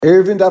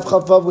Ervin Daf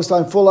Chavav was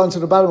time full on to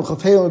the bottom of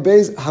Chafei and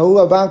Beis. Ha'u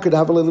Avan could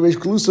have a little Reish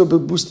Klusa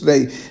bebus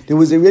today. There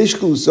was a Reish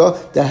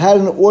Klusa that had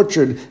an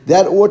orchard.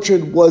 That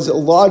orchard was a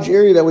large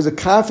area that was a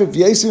kafif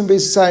Yesim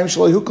Beis Sayim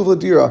Shalai Hukav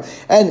Ladira.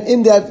 And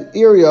in that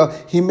area,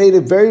 he made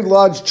a very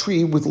large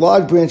tree with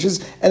large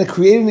branches, and it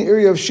created an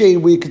area of shade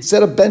where you could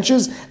set up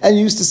benches and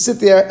you used to sit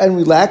there and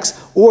relax.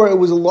 Or it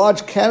was a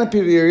large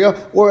canopied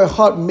area, or a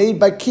hut made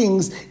by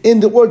kings in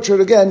the orchard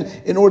again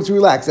in order to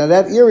relax. Now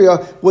that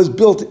area was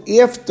built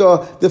after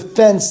the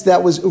fence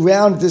that was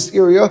around this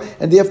area,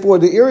 and therefore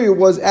the area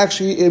was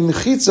actually a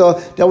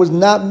mechitza that was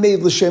not made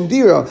l'shem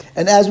dira.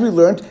 And as we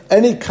learned,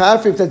 any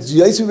kafif that's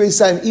yaisu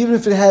ve'isayim, even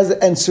if it has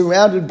and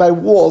surrounded by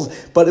walls,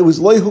 but it was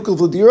loy hukal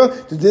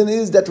v'dira, the din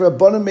is that the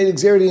Rabbanan made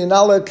exerity and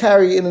not allowed to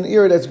carry in an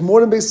area that's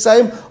more than beis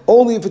sayim,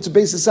 only if it's a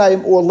beis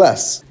sayim or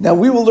less. Now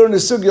we will learn the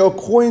sugya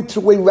according to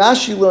the way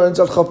Rashi learns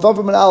of Chavav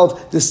and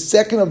Aleph, the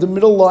second of the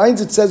middle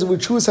lines. It says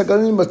v'chus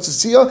haganim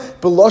matzasiya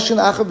b'loshen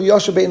achav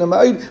v'yasha bein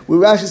hamayid, where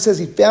Rashi says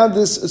he found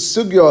this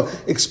sugya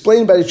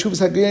explained by the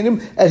Chuvas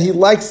Haganim, and he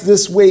likes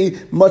this way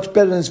much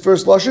better than his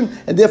first lashon,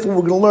 and therefore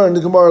we're going to learn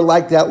the Gemara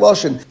like that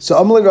lashon. So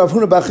Amalei Rav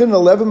Huna Bachin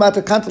 11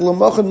 matakanta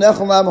l'machan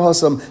nechal nam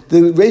hasam.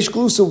 The Reish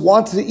Klusa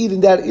wanted to eat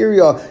in that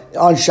area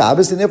on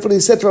Shabbos, and therefore they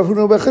said to Rav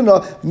Huna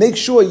Bachin, make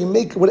sure you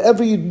make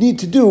whatever you need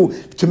to do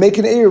to make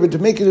an area, to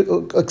make it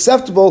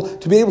acceptable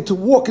to be able to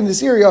walk in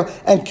this area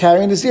and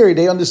carry in this area.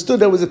 They understood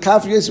that it was a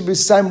kafir yesib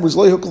b'sayim was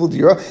loy hukal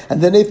l'dira,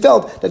 and then they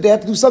felt that they had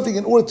to do something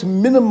in order to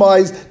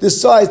minimize the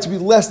size to be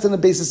less than a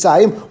beis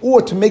sayim, or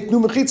to make new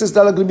mechitzas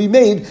that are going to be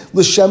made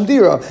l'shem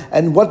dira.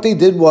 And what they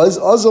did was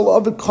azal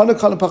avid kana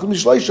kana pachim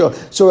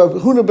mishleisha. So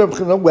Rav Huna ben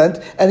Bechina went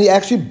and he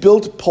actually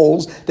built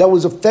poles that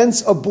was a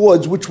fence of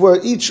boards which were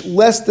each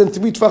less than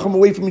 3 tvachim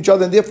away from each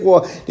other, and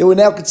therefore they were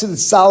now considered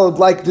solid,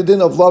 like the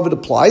din of Lavid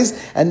applies.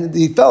 And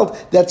he felt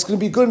that's going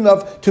to be good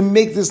enough to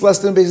make this less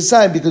than a beis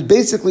sayim, because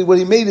basically what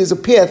he made is a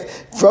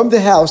path from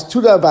the house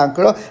to the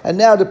avankara, and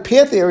now the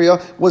path area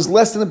was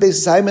less than a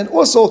beis sayim, and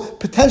also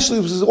potentially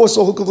was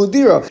also hukav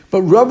l'dira.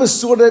 But Rava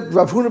saw that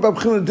Rav Huna bar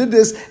Bechina did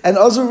this, and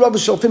Azar Rava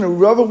Shalfina,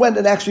 Rava went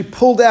and actually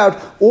pulled out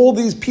all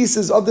these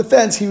pieces of the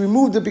fence. He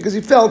removed it because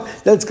he felt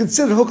that it's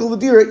considered hukal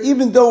l'dira,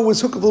 even though it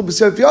was hukal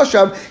l'b'serif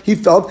yashav. He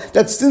felt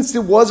that since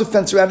there was a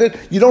fence around it,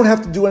 you don't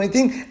have to do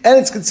anything, and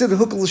it's considered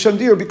hukal l'shem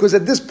dira, because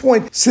at this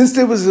point, since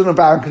there was an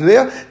avankar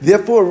there,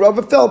 therefore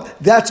Rava felt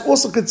that's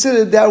also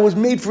considered that it was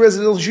made for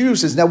residential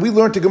uses. Now we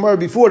learned to Gemara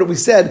before that we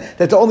said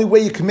that the only way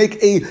you can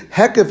make a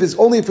hekef is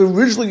only if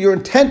originally your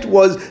intent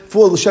was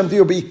for l'shem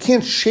dira, but you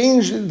can't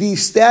change the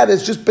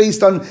status just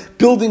based on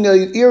building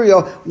an area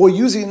or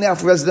using it now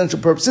for residential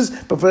purposes.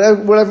 But for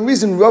whatever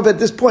reason, Rav at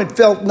this point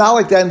felt not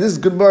like that, and this is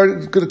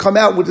going to come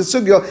out with the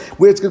sugya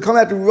where it's going to come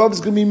out that Rav is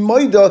going to be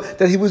maida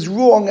that he was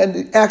wrong,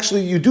 and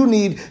actually you do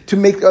need to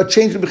make a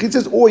change in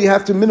mechitzas, or you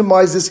have to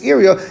minimize this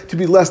area to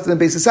be less than a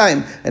beis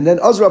sayim. And then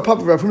Azra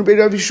Papa Rav Huna Beit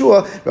Rav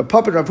Yeshua, Rav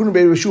Papa Rav Huna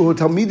Beit Rav Yeshua,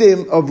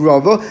 Talmidim of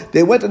Rava,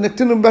 they went and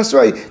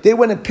they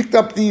went and picked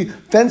up the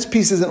fence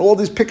pieces and all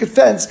this picket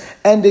fence,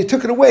 and they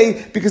took it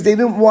away because they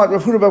didn't want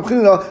Rav Huna bar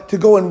Bechina to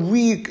go and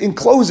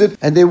re-enclose it,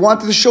 and they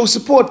wanted to show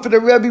support for the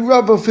Rabbi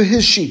Rava for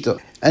his shita.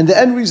 And the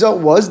end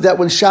result was that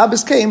when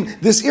Shabbos came,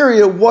 this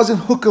area wasn't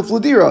hukaf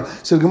l'dira.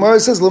 So the Gemara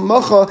says,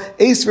 L'macha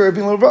eis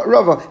v'Ravino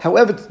Rava.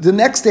 However, the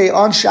next day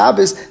on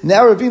Shabbos,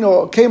 now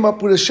Ravino came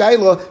up with a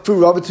shaila for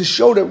Rava to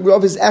show that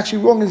Rava is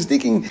actually wrong in his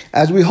thinking.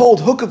 As we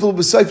hold, hukaf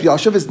l'b'sayf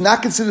yashav is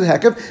not considered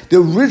hekef. The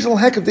original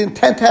hekef, the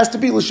intent has to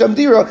be l'shem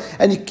dira,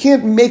 and you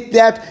can't make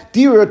that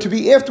dira to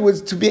be afterwards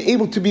to be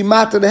able to be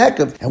mata the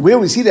hekef. And where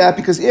we see that,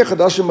 because but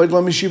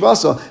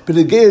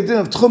the Geir Din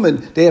of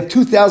Tchumen, they have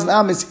 2,000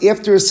 amis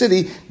after a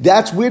city.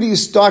 That's where do you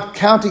start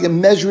counting and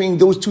measuring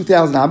those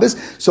 2,000 amis?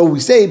 So we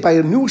say by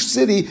a new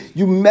city,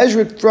 you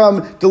measure it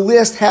from the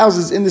last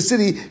houses in the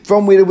city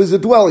from where there was a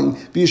dwelling.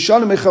 And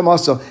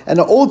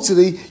the old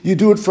city, you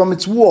do it from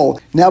its wall.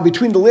 Now,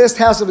 between the last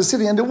house of a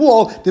city and the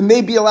wall, there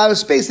may be a lot of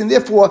space, and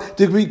therefore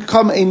there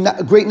become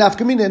a great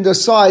nafkamina in the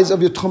size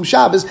of your Tchum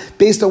Shabbos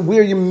based on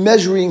where you're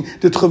measuring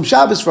the Tchum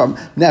Shabbos from.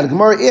 Now, the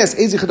Gemara asks,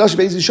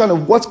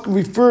 what's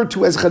referred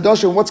to as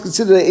Chadasha and what's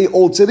considered an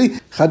old city?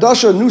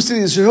 Chadasha, a new city,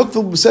 is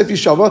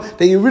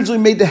that you originally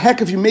made the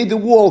hekef, you made the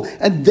wall,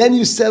 and then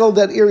you settled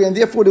that area, and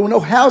therefore there were no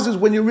houses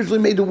when you originally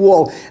made the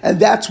wall. And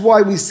that's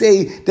why we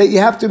say that you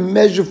have to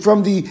measure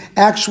from the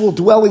actual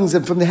dwellings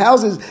and from the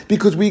houses,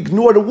 because we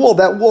ignore the wall.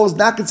 That wall is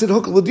not considered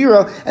hukal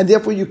l'dira, and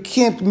therefore you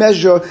can't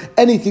measure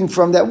anything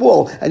from that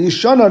wall. And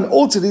Yishana, in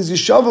old cities,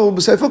 Yishava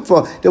b'sayf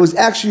hukva, there was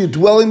actually a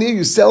dwelling there,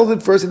 you settled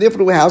it first, and therefore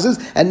there were houses,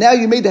 and now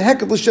you made the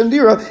hekef l'shem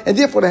dira, and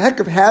therefore the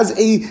hekef has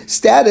a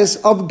status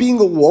of being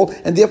a wall,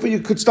 and therefore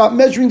you could start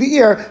measuring the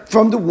air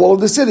from the wall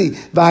of the city.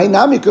 And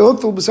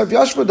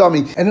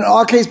in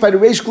our case, by the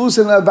Reish Glus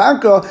and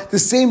Avanka, the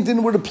same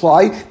din would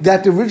apply,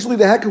 that originally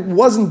the heck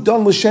wasn't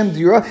done l'shem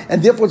dira,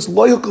 and therefore it's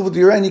lo yukal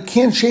dira, and you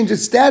can't change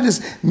its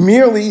status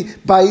merely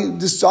by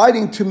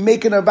deciding to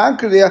make an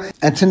Avanka there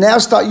and to now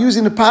start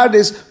using the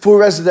paradise for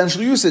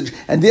residential usage.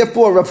 And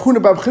therefore, Rav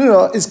Huna Bar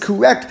Chanina is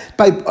correct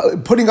by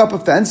putting up a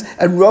fence,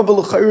 and Rav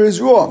L'chaira is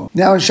wrong.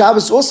 Now in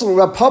Shabbos also,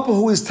 Rav Papa,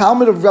 who is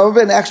Talmud of Rav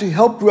and actually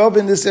helped Rav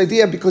in this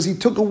idea because he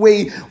took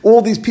away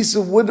all these pieces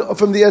of wood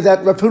from there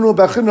that Rav Huna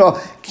Bar Chanina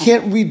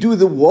can't redo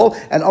the wall.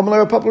 And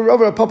Amalei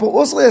Rav Papa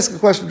also asked a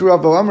question to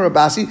Rav Amar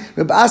Rabasi.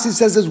 Rabasi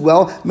says as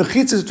well,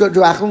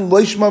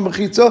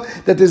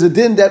 that there's a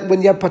din that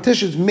when you have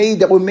partitions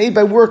that were made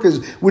by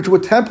workers, which were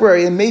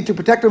temporary and made to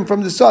protect them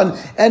from the sun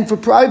and for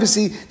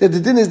privacy, that the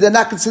din is they're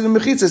not considered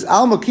mechitzas.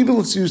 Alma kivul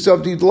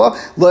of the law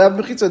have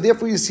mechitza.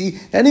 Therefore, you see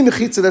any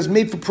mechitza that's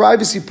made for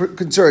privacy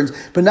concerns,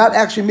 but not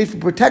actually made for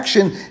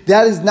protection,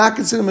 that is not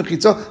considered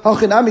mechitza.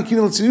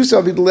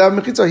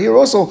 Here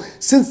also,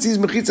 since these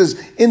mechitzas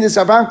in this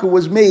avanka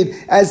was made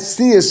as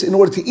tznius in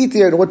order to eat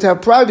there, in order to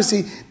have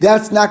privacy,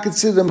 that's not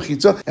considered a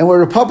mechitza. And what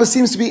Rav Papa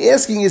seems to be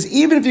asking is,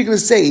 even if you're going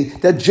to say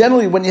that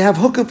generally when you have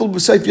hukaful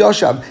b'sayf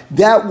yashav,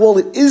 that wall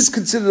is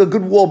considered a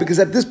good wall because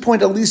at this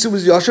point at least it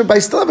was yashav, but I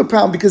still have a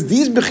problem because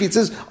these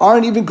mechitzas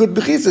aren't even good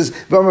mechitzas.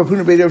 Again, Rav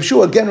Huna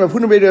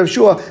Beit Rav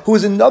Shua, who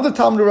is another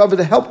Talmud of Rava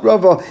that helped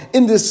Rava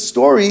in this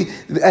story,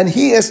 and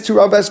he asked to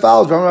Rava as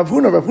follows: Rav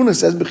Huna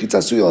says,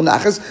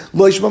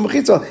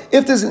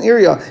 if there's an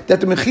area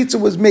that the mechitza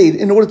was made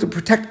in order to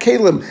protect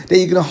kalim, that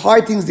you're going to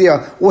hide things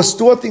there or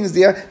store things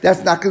there,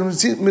 that's not going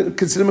to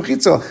consider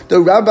mechitza. The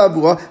Rabbi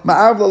Avua,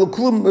 Ma'arav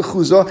L'Kulum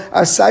Mechuza,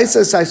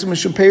 Asaisa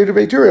Mishum to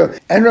Beituria.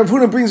 And Rav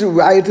Huna brings a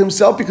riot to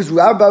himself because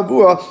Rabbi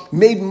Avua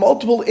made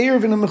multiple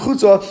erev in the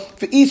mechutza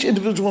for each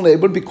individual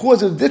neighborhood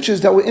because of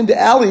ditches that were in the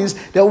alleys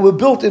that were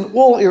built in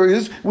all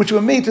areas, which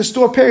were made to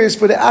store pears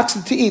for the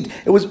oxen to eat.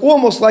 It was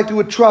almost like there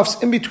were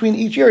troughs in between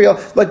each area,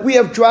 like we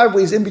have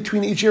driveways in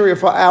between each area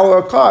for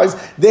our cars.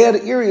 They had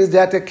areas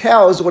that the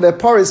cows or their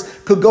paras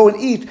could go and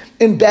eat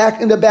in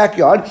the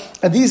backyard,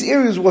 and these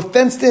areas were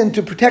fenced in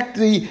to protect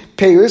the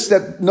pears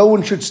that no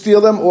one should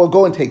steal them or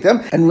go and take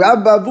them. And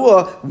Rabbi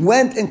Avua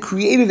went and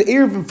created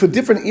erevim for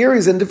different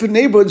areas and different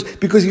neighborhoods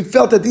because he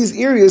felt that these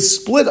areas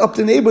split up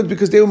the neighborhoods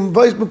because they were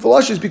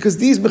mevayis because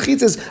these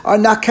mechitzas are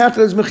not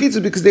counted as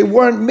mechitzas because they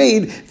weren't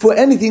made for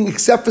anything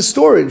except for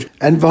storage.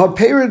 And this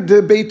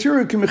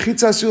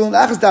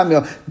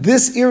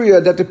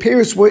area that the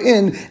pears were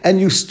in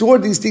and you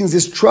stored these things,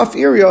 this trough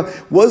area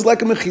was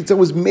like a mechitza,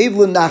 was made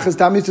l'nachas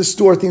dami to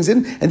store things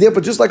in, and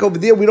therefore just like over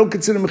there we don't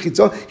consider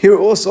mechitza, here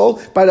also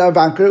by the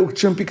Avanka it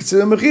shouldn't be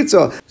considered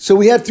mechitza. So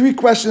we had three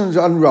questions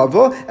on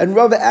Rava, and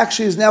Rava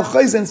actually is now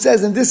chayz and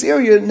says in this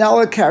area now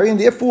I carry, and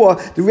therefore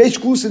the Reish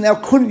Glusa now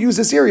couldn't use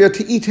this area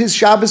to eat his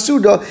Shabbos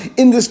Suda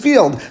in this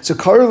field. So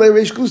Karle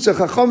Reish Glusa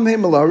Chacham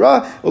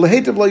Himalara or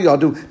Lahetav La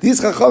Yadu.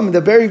 These Chacham,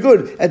 they're very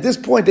good. At this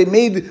point they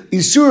made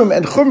Isurim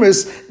and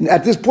Chumras.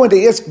 At this point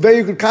they asked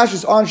very good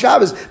kashas on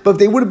Shabbos, but if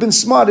they would have been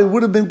smart, it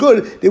would have been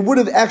good. They would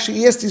have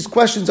actually asked these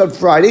questions on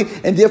Friday,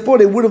 and therefore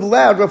they would have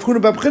allowed Rav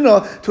Huna Bar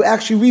Chanina to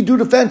actually redo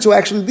the fence, or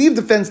actually leave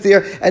the fence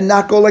there and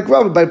not go like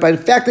Rav. But by the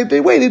fact that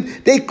they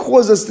waited, they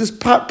caused us this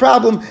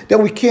problem that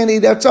we can't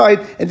eat outside,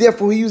 and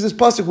therefore he used this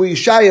pasuk where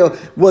Yeshaya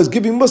was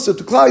giving Musa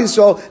to Klal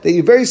Yisrael that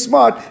you're very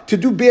smart to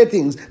do bad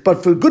things,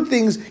 but for good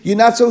things you're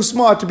not so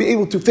smart to be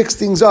able to fix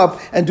things up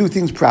and do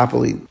things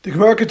properly. The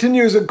Gemara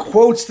continues and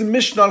quotes the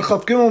Mishnah on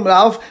Chav Gimel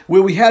Malv,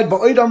 where we had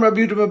Ba'oid Am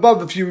Rabbi Yehuda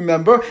above, if you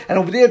remember, and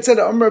over there it said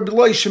Am Rabbi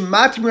Eloi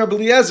Shematim Rabbi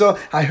Eliezer.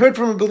 I heard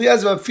from Rabbi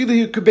Eliezer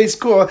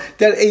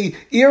that a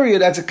area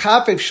that's a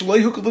kafef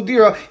shloi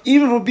hukavadira,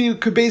 even if it would be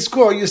a base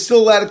core, you're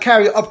still allowed to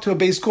carry up to a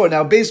base core.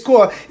 Now, a base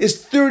core is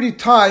 30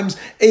 times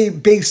a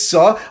base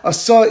saw. A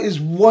saw is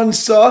one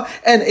saw,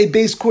 and a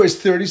base core is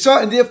 30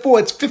 saw, and therefore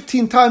it's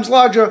 15 times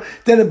larger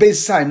than a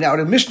base sign. Now,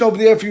 the Mishnah over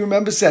there, if you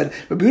remember, said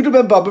Rabbi Yehuda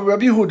ben Baba,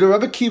 Rabbi Yehuda,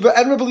 Rabbi Kiva,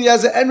 and Rabbi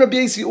Eliezer, and Rabbi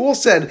Yasi all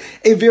said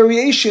a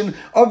variation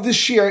of the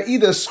shear,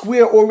 either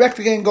square or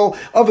rectangle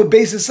of a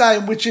base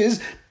sign, which is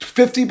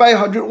 50 by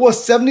 100 or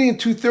 70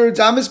 2/3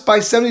 amas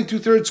by 70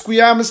 2/3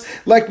 square amas,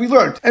 like we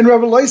learned. And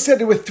Rabbi Eloi said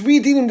there were three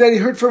dinim that he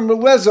heard from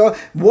Rabbi Eliezer.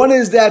 One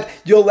is that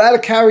you're allowed to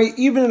carry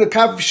even in a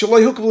kaf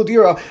shaloi hukal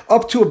dira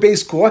up to a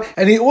base core,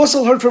 and he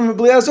also heard from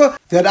Rabbi Eliezer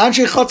that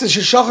anshe chatzis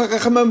sheshachach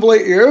echamem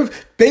v'lei irv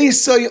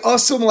beisay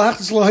asum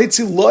lahachtis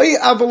lahaitzi loy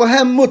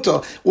avalahem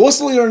muta.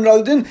 Also, you're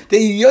another din that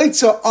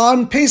yaitza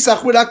on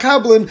Pesach with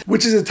akablin,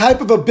 which is a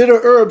type of a bitter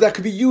herb that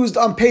could be used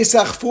on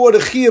Pesach for the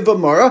Chiyuv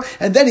Amara.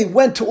 And then he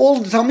went to all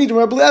the Talmidim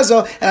Rabbi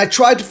Eliezer, and I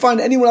tried to find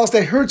anyone else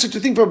that heard such a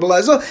thing from Rabbi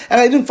Eliezer,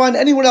 and I didn't find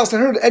anyone else that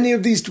heard any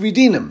of these three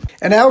dinim.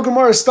 And our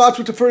Gemara starts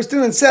with the first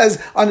din and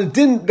says, on a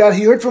din that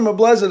he heard from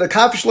Rabbi Eliezer, the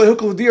kafish loy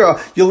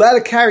dira, you're allowed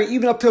to carry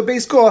even up to a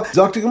base core.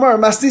 Zakti Gemara,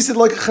 masnisid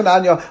like a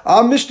Chananya.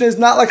 Our Mishnah is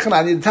not like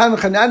Chananya. The time of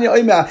Chananya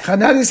Oima.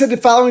 Chananya said the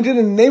following din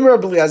in the name of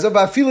Rabbi Eliezer,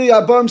 Vafili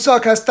Abam Sa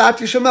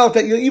Kastati Shamel,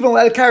 that you're even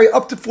allowed to carry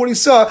up to 40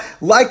 sa,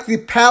 like the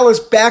palace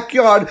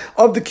backyard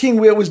of the king,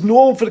 where it was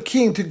normal for the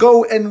king to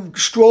go and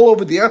stroll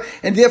over there,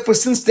 and therefore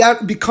since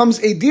that becomes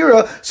a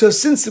dira, so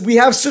since we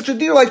have such a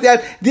dira like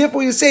that,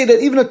 therefore you say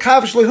that even a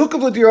kavish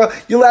lehukav ladira,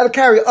 you're allowed to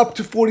carry up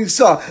to 40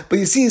 sa. But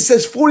you see, it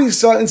says 40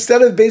 sa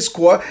instead of base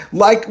core,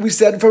 like we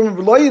said from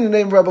Rabbi Loi in the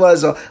name of Rabbi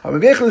Eliezer.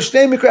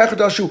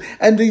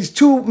 And these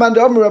two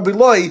mandam Rabbi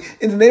Loi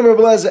in the name of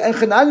Rabbi Eliezer and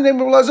Chanan in the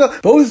name of Rabbi Eliezer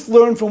both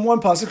learn from one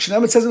pasuk.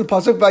 Shneim, it says in the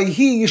pasuk,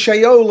 Vayhi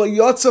Yeshayahu lo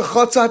yotza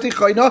chotza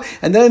hatichayna,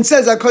 and then it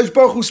says HaKadosh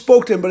Baruch Hu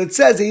spoke to him, but it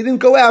says that he didn't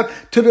go out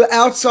to the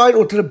outside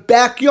or to the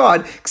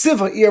backyard,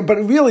 ksiva ear, but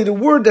really the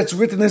word that's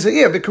written is a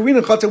ear.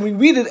 V'karina chotza, we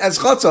read it as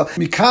chotza.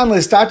 Mikan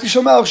le'stati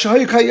shomel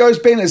shahayu kayaris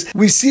beinis.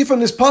 We see from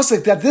this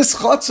pasuk that this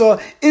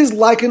chotza is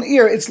like an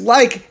ear. It's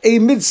like a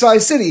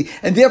mid-sized city,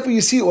 and therefore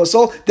you see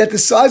also that the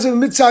size of a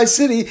mid-sized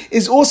city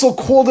is also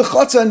called a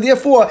chotza, and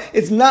therefore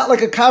it's not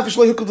like a kafish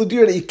lehukal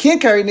l'dir that you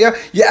can't carry in there.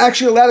 You're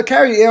actually allowed to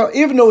carry it,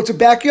 even though it's a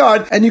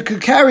backyard, and you can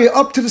carry it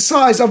up to the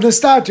size of the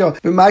statue.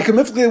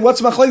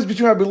 What's machlokes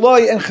between Rabbi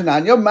Loi and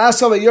Chananya?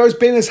 Masav Ayaris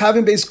Bein is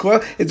having base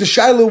core. It's a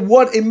shaila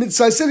what a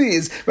mid-sized city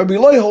is. Rabbi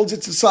Loi holds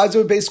it's the size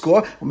of a base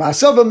core.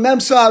 Masav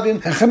Memsa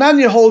and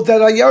Chananya holds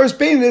that Ayaris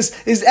Bein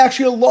is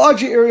actually a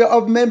larger area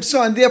of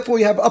Memsa, and therefore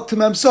you have up to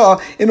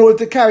Memsa in order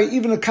to carry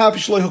even a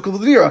kafish lehukal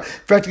l'dir. In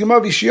fact, the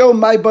Gemara Yishio,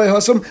 my boy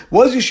Hasam,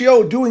 what is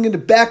Yishio doing in the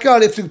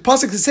backyard? If the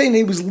pasuk is saying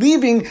he was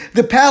leaving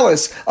the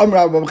palace,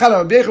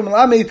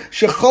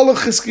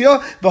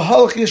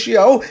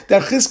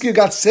 that Chizkiah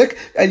got sick,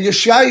 and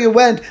Yeshaya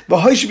went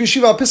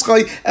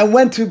and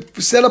went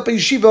to set up a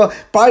yeshiva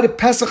by the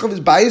Pesach of his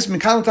bias. You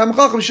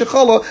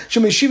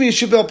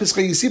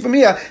see from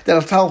here that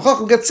if Talmid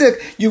Chacham gets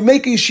sick, you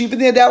make a yeshiva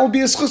there. That will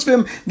be a schus for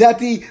him that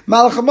the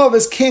Malach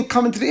HaMavos can't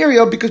come into the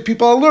area because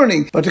people are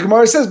learning. But the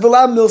Gemara says,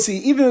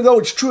 even though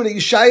it's true that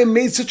Yeshaya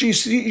made such a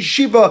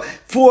yeshiva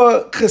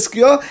for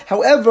Chizkiah,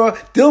 however,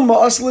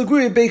 Dilma Asal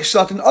Aguri Beik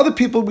Satan, other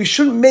people, we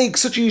shouldn't make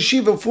such a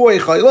yeshiva for a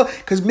chayla,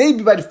 because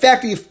maybe by the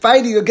fact that you're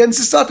fighting against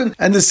the Satan,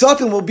 and the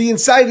Satan will be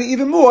inside it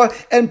even more,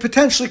 and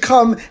potentially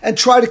come and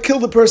try to kill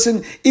the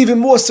person even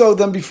more so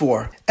than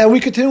before. And we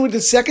continue with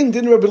the second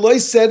din. Rabbi Loi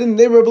said in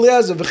the name of Rabbi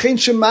Eliezer, V'chein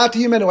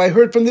shemati himenu, I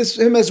heard from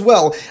him as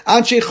well.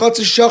 Anshe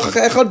chatzah shachach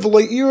echad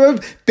v'lo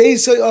irav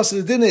beisay asa.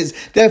 The din is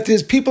that if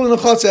there's people in the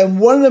chatzah and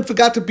one of them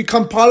forgot to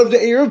become part of the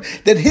irav,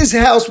 then his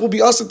house will be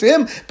asa to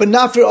him, but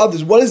not for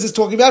others. What is this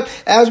talking about?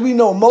 As we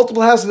know,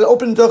 multiple houses that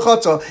open into a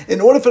chatzah.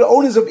 In order for the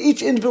owners of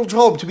each individual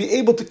home to be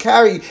able to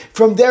carry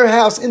from their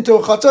house into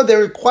a chatzah,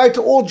 they're required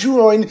to all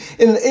join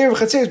in an irav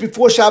chatzeres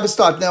before Shabbos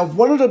start. Now, if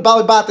one of the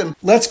balibatim,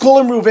 let's call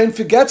him Reuven,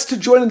 forgets to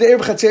join in the irav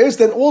chatzeres,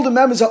 then all the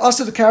members are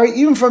asked to carry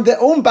even from their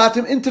own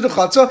batim into the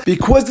chatzah,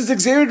 because there's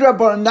exered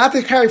rabban not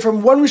to carry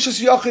from one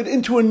rishus yachid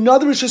into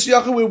another rishus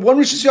yachid, where one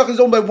rishus yachid is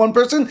owned by one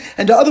person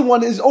and the other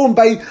one is owned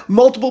by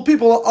multiple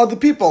people or other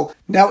people.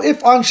 Now,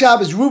 if on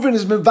Shabbos Reuven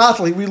is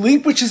mevatel, he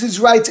relinquishes his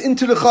rights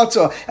into the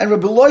chatzah, and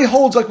Rabbi Loi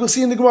holds, like we'll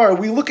see in the Gemara,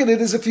 we look at it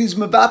as if he's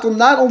mevatel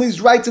not only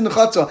his rights in the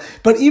chatzah,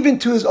 but even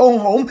to his own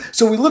home.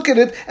 So we look at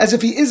it as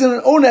if he isn't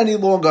an owner any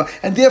longer,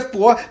 and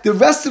therefore the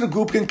rest of the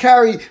group can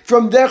carry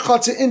from their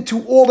chatzah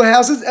into all the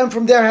houses, and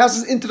from their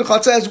houses into the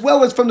chatzah, as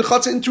well as from the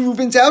chatzah into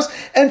Reuven's house,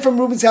 and from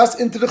Reuven's house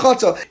into the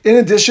chatzah. In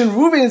addition,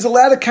 Reuven is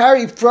allowed to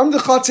carry from the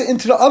chatzah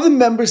into the other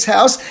member's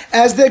house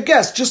as their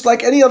guest, just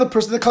like any other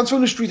person that comes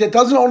from the street that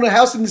doesn't own a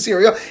house in this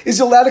area is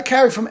allowed to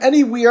carry from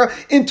anywhere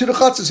into the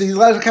chatzah. So he's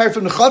allowed to carry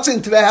from the chatzah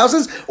into the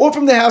houses, or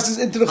from the houses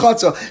into the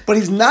chatzah. But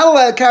he's not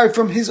allowed to carry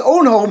from his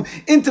own home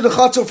into the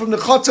chatzah, or from the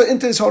chatzah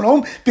into his own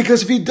home,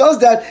 because if he does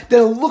that,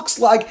 then it looks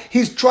like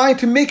he's trying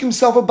to make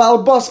himself a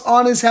balabas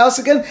on his house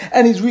again,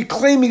 and he's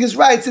reclaiming his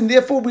rights, and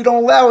therefore we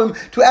don't allow him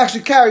to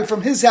actually carry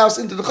from his house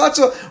into the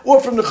chatzah, or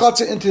from the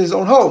chatzah into his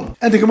own home.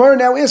 And the Gemara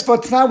now is, for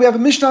tonight we have a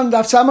Mishnah on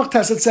Daf Samach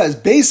Tes that says,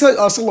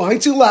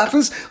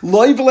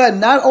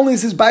 not only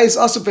is his bias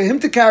also for him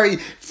to carry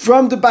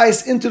from the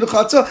bias into the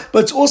chatzah,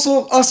 but it's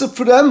also also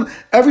for them,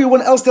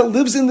 everyone else that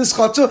lives in this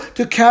chatzah,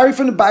 to carry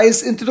from the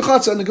bias into the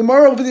chatzah. And the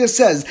Gemara over there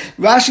says,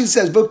 Rashi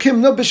says,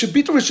 Reuben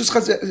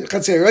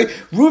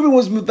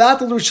was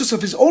mevatel the rishus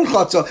of his own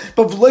chatzah,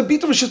 but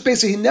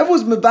he never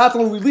was mevatel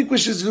and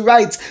relinquishes his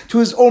rights to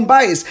his own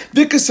bias.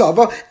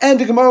 Vikasava, and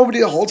the Gemara over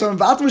there holds on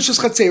mevatel rishus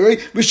chatzerei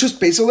rishus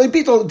beisel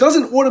lebitel. It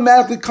doesn't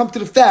automatically come to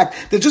the fact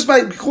that just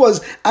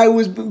because I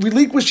was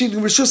relinquishing the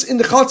rishus in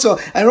the chatzah,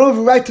 I don't have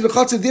a right to the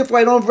chatzah, therefore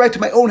I don't have a right to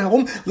my own own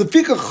home.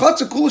 Lefika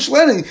chatzah kula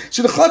shleni.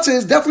 So the chatzah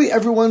is definitely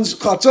everyone's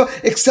chatzah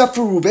except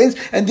for Reuven's,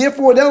 and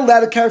therefore they're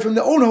allowed to carry from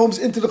their own homes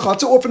into the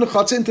chatzah or from the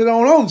chatzah into their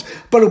own homes.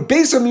 But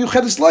based on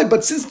Yuchedes Loi,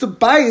 but since the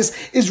bias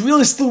is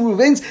really still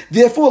Reuven's,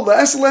 therefore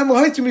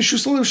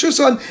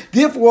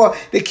therefore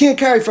they can't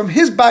carry from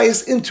his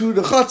bias into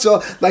the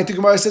chatzah like the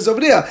Gemara says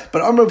over there.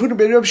 But and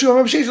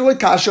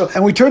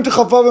we turn to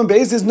Chavav and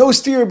Beis. There's no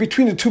steer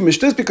between the two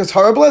Mishnahs because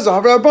Hara Belezer,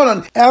 Hara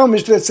Rabbanan. Our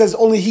Mishnah that says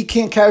only he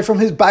can't carry from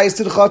his bias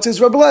to the chatzah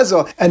is Rabbi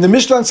Lezer, and the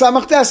Mishnah on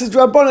Samach Das is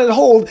Rabbanan that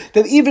hold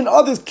that even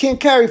others can't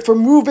carry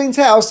from Reuven's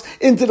house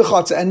into the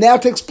chatzah. And now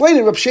to explain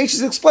it, Rav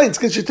Sheshes explains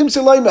because Shetim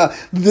Selaima,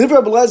 the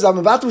Rabbi Lezer,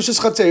 Mavatal Rishus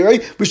Chatzeri,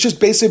 Rishus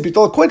Beisei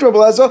Bitol. According to Rabbi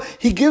Lezer,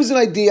 he gives an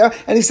idea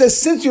and he says,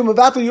 since you're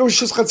Mavatal your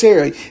Rishus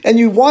Chatzeri and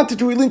you wanted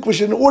to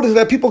relinquish it in order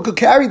that people could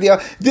carry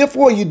there,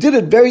 therefore you did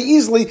it very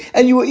easily,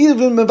 and you were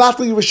even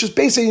Mavatal your Rishus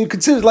Beisei, and you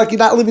considered like you're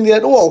not living there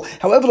at all.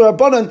 However,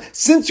 Rabbanan,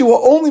 since you were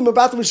only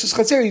Mavatal Rishus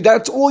Chatzeri,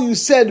 that's all you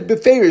said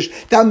beferish.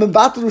 That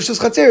Mavatal Rishus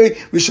Chatzeri,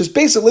 Rishus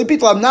Beisei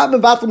Leibitol. I'm not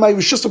Mavatal my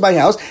Rishus of my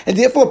house, and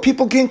therefore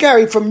people can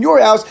carry from your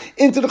house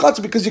into the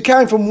chatzah because you're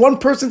carrying from one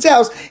person's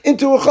house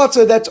into a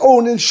chatzah that's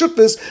owned in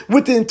shukvis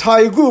with the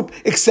entire group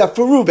except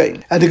for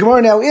Reuven. And the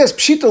Gemara now asks,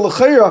 Pshita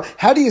l'chayra,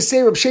 how do you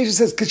say Rav Sheshes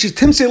says,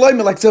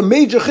 like it's a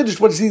major chiddush,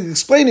 what is he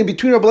explaining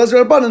between Rabbi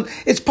Lezer and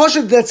Rabbanan? It's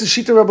Pashat, that's the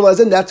Shita Rabbi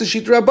Lezer, and that's the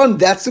Shita Rabbanan,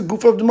 that's the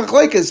goof of the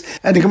Machlekes.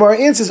 And the Gemara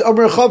answers,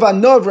 Amar Chava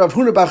Nov Rav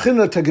Huna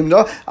Bachina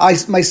Tagimna. I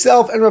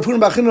myself and Rav Huna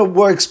Bachina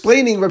were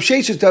explaining Rav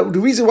Sheshes that the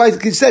reason why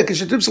he said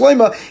Kishatim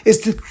Salema is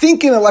to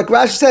think in it, like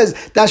Rashi says,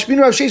 Dashbin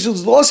Rav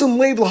Sheshes lost him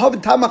label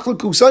Havin Tamach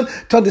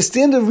Lekusan, to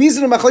understand the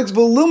reason of Machlekes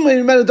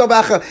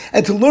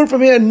and to learn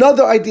from here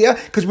another idea,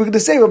 because we're going to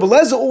say Rabbi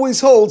Lezer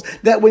always holds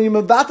that when you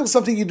mevatel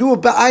something, you do a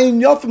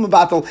ba'ayin yafa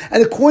mevatel,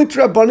 and according to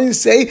Rabbanan, you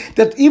say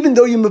that even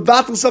though you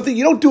mevatel something,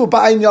 you don't do a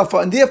ba'ayin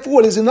yafa, and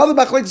therefore there's another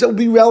machlekes that will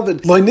be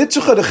relevant. Lo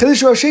nitzucha, the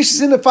chiddush Rav Sheshes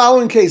is in the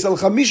following case: al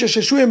chamisha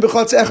sheshuyim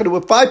b'chatz echad,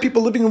 with 5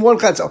 people living in one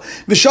chatzel.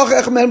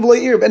 V'shacha echad men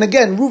b'lei erev, and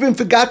again, Reuven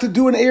forgot to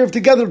do an erev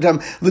together with them.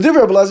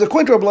 L'divrei Rabbi Lezer,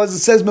 according to Rabbi Lezer, it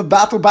says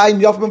mevatel ba'ayin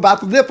yafa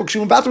mevatel. Therefore,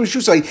 kshu mevatel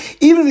rishusai,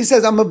 even if he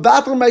says I'm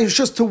mevatel my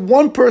rishus to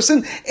one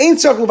person, ain't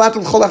tzarich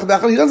levatel l'chol echad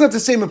echad. He doesn't have to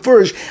say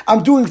mefurish,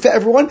 I'm doing for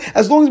everyone.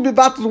 As long as he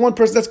mevatel to one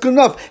person, that's good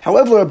enough.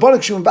 However, Rabbanan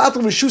kshu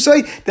mevatel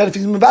rishusai, that if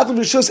he's mevatel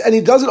rishus and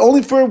he does it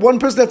only for one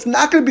person, that's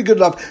not going to be good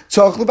enough.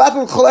 Tzarich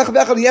levatel l'chol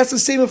echad echad. He has to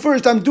say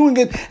mefurish, I'm doing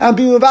it, and I'm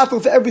being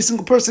mevatel for every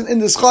single person in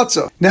this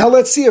chatzah. Now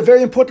let's see a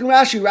very important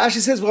Rashi. Rashi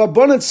says,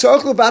 Rabbanan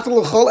tzarich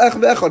levatel l'chol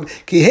echad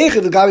echad. Ki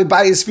heichad l'gabi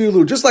bias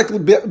vilu. Just like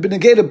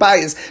benegeda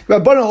bias,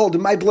 Rabbanan hold it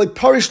might be like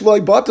parish loy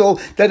batel,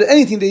 that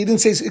anything that he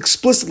didn't say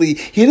explicitly,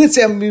 he didn't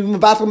say I'm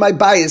mevatel my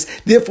bias,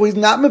 therefore he's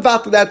not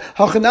mevatel that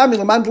hachanami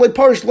l'man loy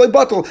parish loy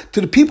batel.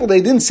 To the people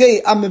they didn't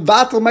say I'm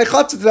mevatel my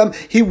chatzah to them,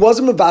 he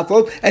wasn't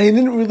mevatel and he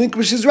didn't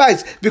relinquish his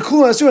rights.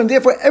 V'kulu asur, and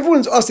therefore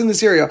everyone's us in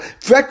this area.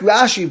 Frek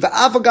Rashi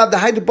v'avagav the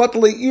hayde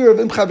batel le'ir of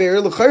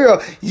imchaver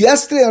l'chayra.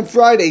 Yesterday on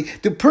Friday,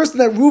 the person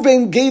that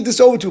Reuven gave this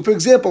over to, for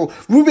example,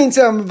 Reuven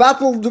said I'm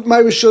mevatel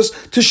my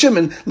rishus to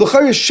Shimon.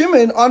 L'chayra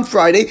Shimon on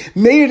Friday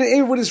made an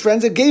erev with his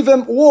friends and gave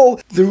them all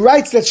the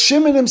rights that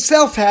Shimon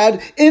himself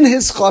had in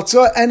his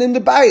chatzah and in the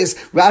bias.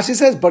 Rashi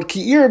says, but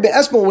ki'ir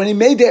be'esmo, when he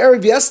made the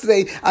erev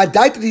yesterday,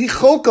 adaited he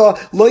cholka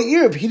lo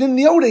erev. He didn't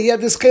know that he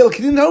had this chelak.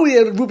 He didn't know he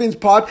had Reuven's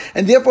part,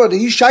 and therefore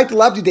he shait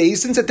lavdi day.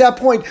 Since at that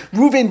point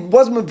Reuven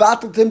wasn't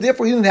mevatel to him,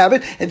 therefore he didn't have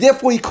it, and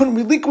therefore he couldn't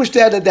relinquish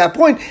that at that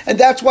point, and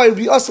that's why it would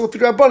be usher for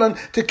Rabbanan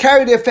to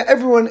carry there for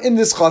everyone in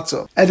this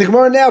chatzah. And the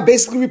Gemara now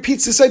basically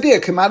repeats this idea.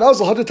 Kaman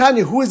Ozel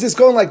Hadatanya. Who is this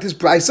going like this?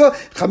 Brisa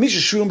Chamisha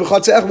Shurim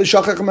b'chatzah echad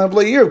v'shachach man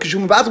v'lo erev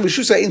kishum mevatel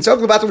v'shusa in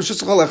tzarich levatel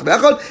v'shusa chol echad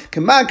echad.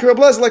 Kaman Rav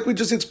Lezer, like we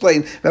just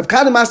explained. Rav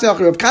Kana Masnei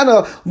Rav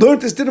Kana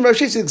learned this din of Rav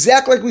Sheshes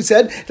exactly like we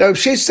said. That Rav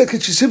Sheshes said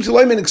Kishisim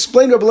Tzolim and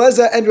explained Rav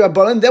Lezer and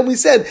Rabbanan. Then we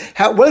said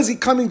what is he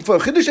coming for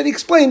chiddush, and he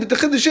explained that the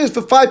chiddush is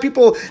for 5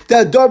 people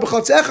that dar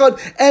b'chatzah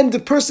echad, and the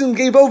person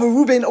gave over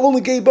Reuven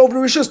only gave over the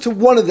rishus to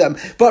one of them.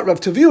 But Rav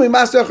Tuviyim,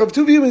 Master Rav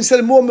Tuviyim, he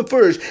said more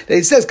mefurish that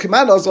he says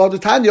Kaman Ozel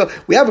Hadatanya.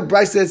 We have a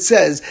brayso that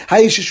says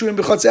Hayishishurim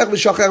b'chatzah echad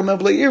v'shachach man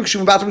v'lo erev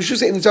kishum mevatel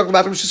v'shusa in tzarich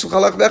levatel v'shusa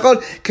chol echad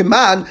echad.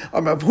 Kaman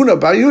Rav Huna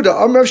Bar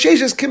Yehuda Rav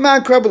Sheshes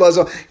Kaman Rabbi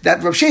Lezer,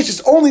 that Rav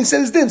Sheshes only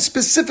said his din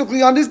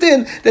specifically on this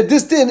din, that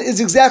this din is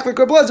exactly like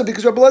Rabbi Lezer,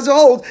 because Rabbi Lezer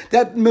holds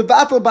that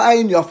mevatel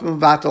ba'ayin yof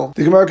mevatel.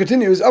 The Gemara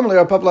continues, Amalei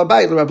Rav Papa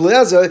Labai Rabbi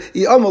Lezer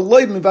I amal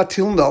loy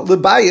mevatilno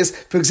lebayis.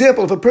 For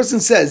example, if a person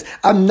says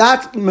I'm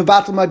not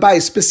mevatel my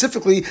bias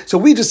specifically, so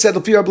we just said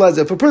Lefi Rabbi Lezer.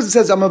 If a person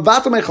says I'm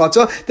mevatel my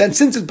chatzah, then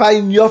since it's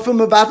ba'ayin yof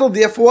mevatel,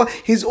 therefore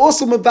he's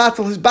also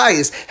mevatel his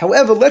bias.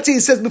 However, let's say he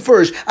says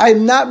befurish I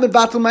am not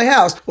mevatel my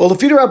house. Well,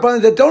 Lefi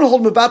Rabbanan that don't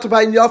hold mevatel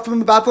ba'ayin yof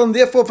mevatel, and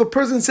therefore if a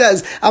person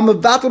says I'm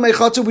mevatel my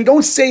chatzah, we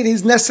don't say that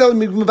he's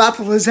necessarily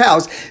mevatel his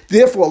house.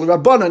 Therefore, the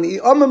Rabbanan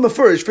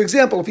mefurish. For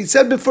example, if he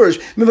said befurish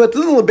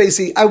mevatel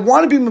lebesi, I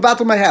want to be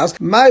mevatel my house.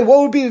 What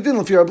would be the din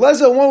Lefi Rabbi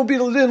Lezer, and what would be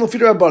the din Lefi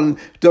Rabbanan?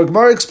 The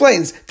Gemara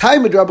explains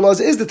time of Rabbi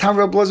Lezer is the time of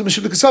Rabbi Lezer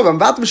mishum b'kasav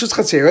mevatel v'shus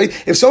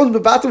chatzeri. If someone's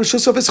mevatel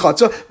v'shus of his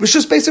chatzah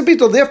v'shus beisei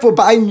bitol, therefore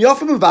ba'ayin yof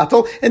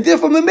mevatel, and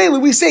therefore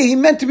memeli we say he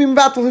meant to be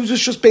mevatel his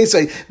v'shus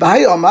beisei.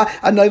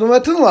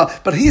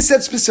 But he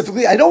said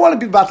specifically, I don't want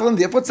to be batal, and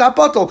therefore it's not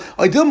batal.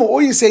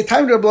 Or you say,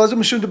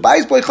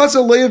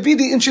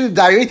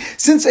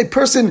 since a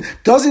person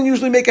doesn't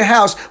usually make a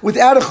house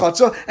without a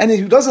chatzah, and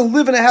he doesn't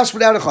live in a house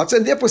without a chatzah,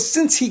 and therefore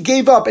since he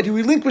gave up and he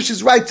relinquished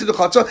his right to the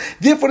chatzah,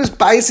 therefore this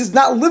bias is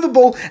not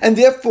livable, and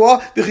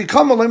therefore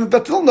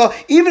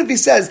even if he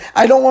says,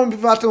 I don't want to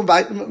be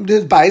batal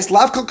his bias,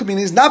 lav kol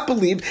kamina is not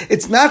believed,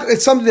 it's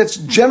something that's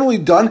generally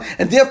done,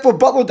 and therefore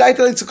batlo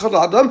daita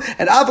adam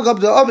and avagab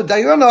the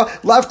dayana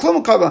lav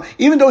klum karma.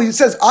 Even though he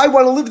says, I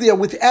want to live there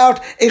without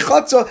a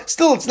chatzah,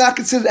 still it's not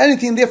considered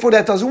anything, and therefore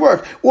that doesn't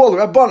work. Or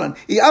Rabbanan,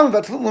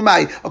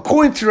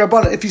 according to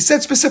Rabbanan, if he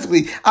said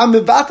specifically, I'm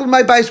mevatel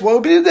my bias, what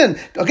would be it then?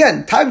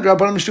 Again, time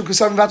Rabbanan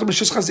mishtukasav mevatel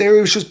mishus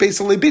chazeri mishus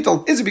beisal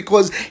lebitel. Is it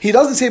because he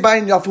doesn't say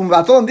bayin yafu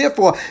mevatel, and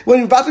therefore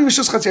when mevatel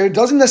mishus chazeri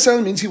doesn't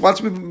necessarily mean he wants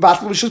to be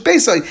mevatel mishus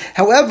beisal.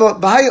 However,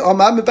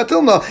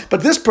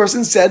 but this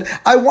person said,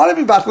 I want to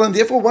be mevatel, and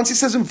therefore once he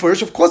says him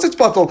first, of course it's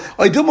batel.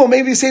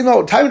 Maybe he say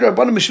no. Time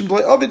Rabbanan mishum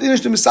ovid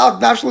inish to misal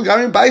national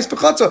garim bias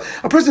v'chatzah.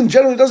 A person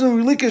generally doesn't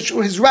relinquish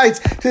his rights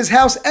to his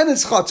house and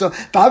its chatzah,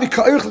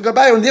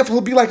 and therefore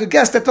he'll be like a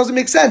guest. That doesn't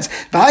make sense.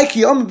 And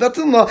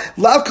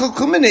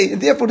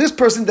therefore this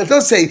person that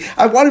does say,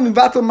 I want to be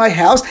battle my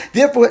house,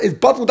 therefore it's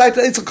battle daita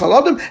itzel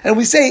kaladim, and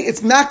we say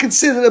it's not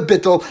considered a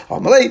bittul.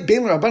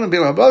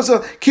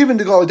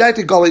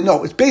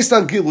 No, it's based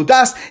on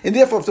giludas, and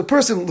therefore if the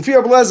person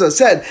Lefir Abeleza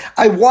said,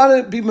 I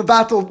want to be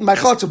battle my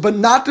chatzah, but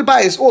not the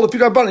bias, or Lefir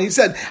Rabbanan, he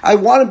said, I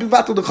want to be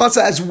battle the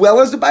chatzah as well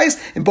as the bias.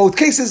 In both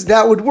cases,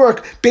 that would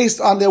work based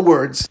on their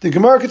words. The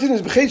Gemara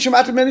continues. The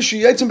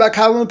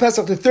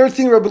third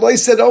thing Rabbi Eloi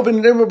said over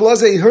in Rabbi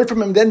Elazar, he heard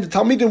from him, then the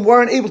Talmidim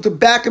weren't able to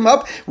back him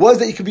up, was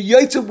that you could be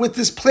yaitz with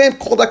this plant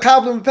called a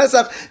kavlim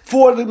Pesach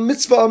for the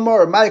mitzvah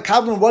amor. My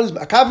kavlim, what is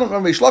a kavlim?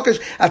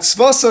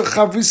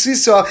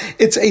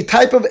 It's a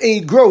type of a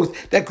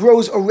growth that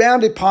grows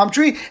around a palm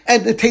tree,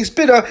 and it tastes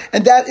bitter,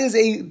 and that is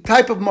a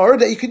type of mar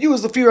that you could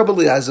use the Rabbi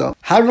Eliezer.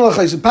 And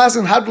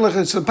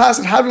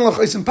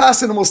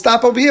we'll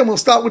stop over here, and we'll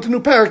start with the new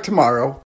parak tomorrow.